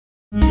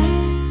All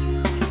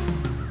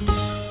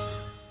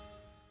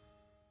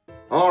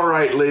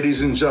right,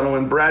 ladies and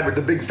gentlemen, Brad with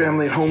the Big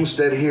Family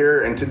Homestead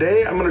here, and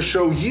today I'm going to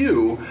show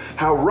you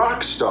how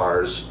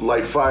Rockstars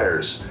light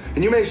fires.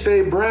 And you may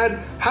say, Brad,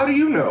 how do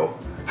you know?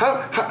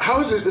 How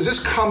is this? Is this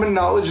common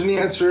knowledge? And the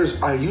answer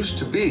is, I used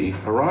to be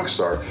a rock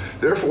star.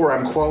 Therefore,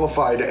 I'm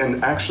qualified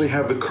and actually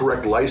have the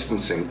correct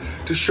licensing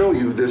to show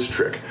you this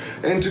trick.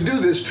 And to do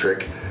this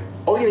trick,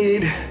 all you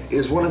need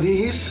is one of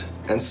these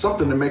and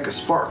something to make a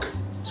spark.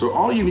 So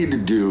all you need to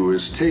do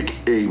is take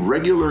a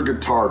regular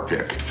guitar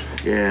pick,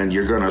 and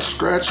you're gonna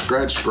scratch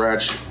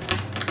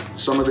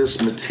some of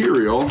this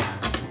material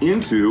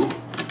into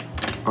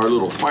our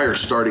little fire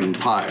starting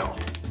pile.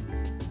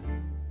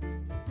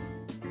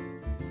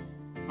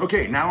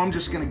 Okay, now I'm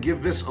just gonna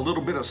give this a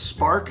little bit of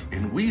spark,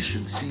 and we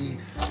should see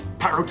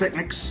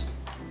pyrotechnics.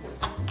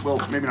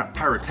 Well, maybe not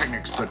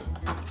pyrotechnics, but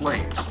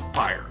flames,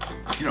 fire,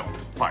 you know,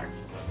 fire.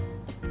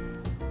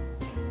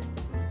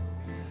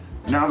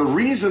 Now the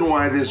reason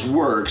why this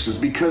works is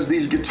because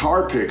these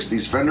guitar picks,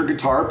 these Fender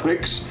guitar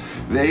picks,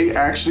 they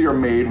actually are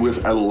made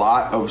with a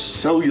lot of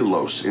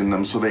cellulose in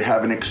them, so they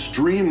have an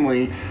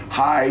extremely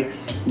high,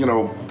 you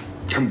know,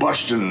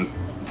 combustion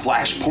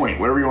flash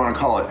point, whatever you want to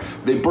call it.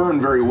 They burn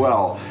very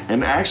well,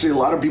 and actually a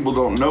lot of people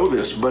don't know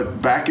this,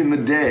 but back in the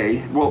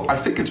day, well, I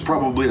think it's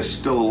probably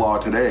still a law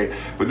today,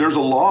 but there's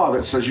a law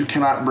that says you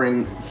cannot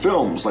bring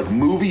films, like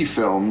movie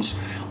films,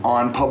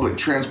 on public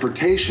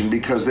transportation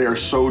because they are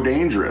so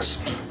dangerous.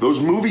 Those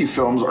movie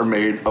films are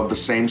made of the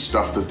same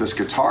stuff that this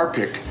guitar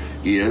pick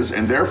is,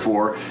 and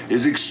therefore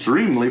is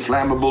extremely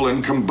flammable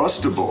and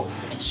combustible.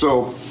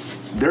 So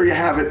there you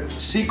have it.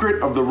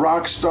 Secret of the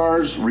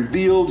Rockstars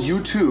revealed. You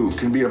too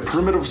can be a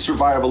primitive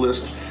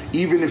survivalist,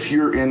 even if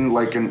you're in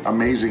like an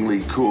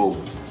amazingly cool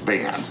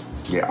band.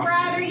 Yeah.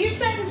 Brad, are you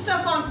setting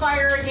stuff on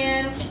fire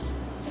again?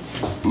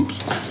 Oops.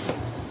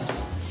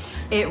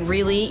 It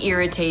really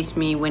irritates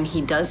me when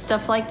he does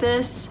stuff like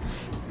this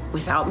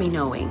without me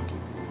knowing.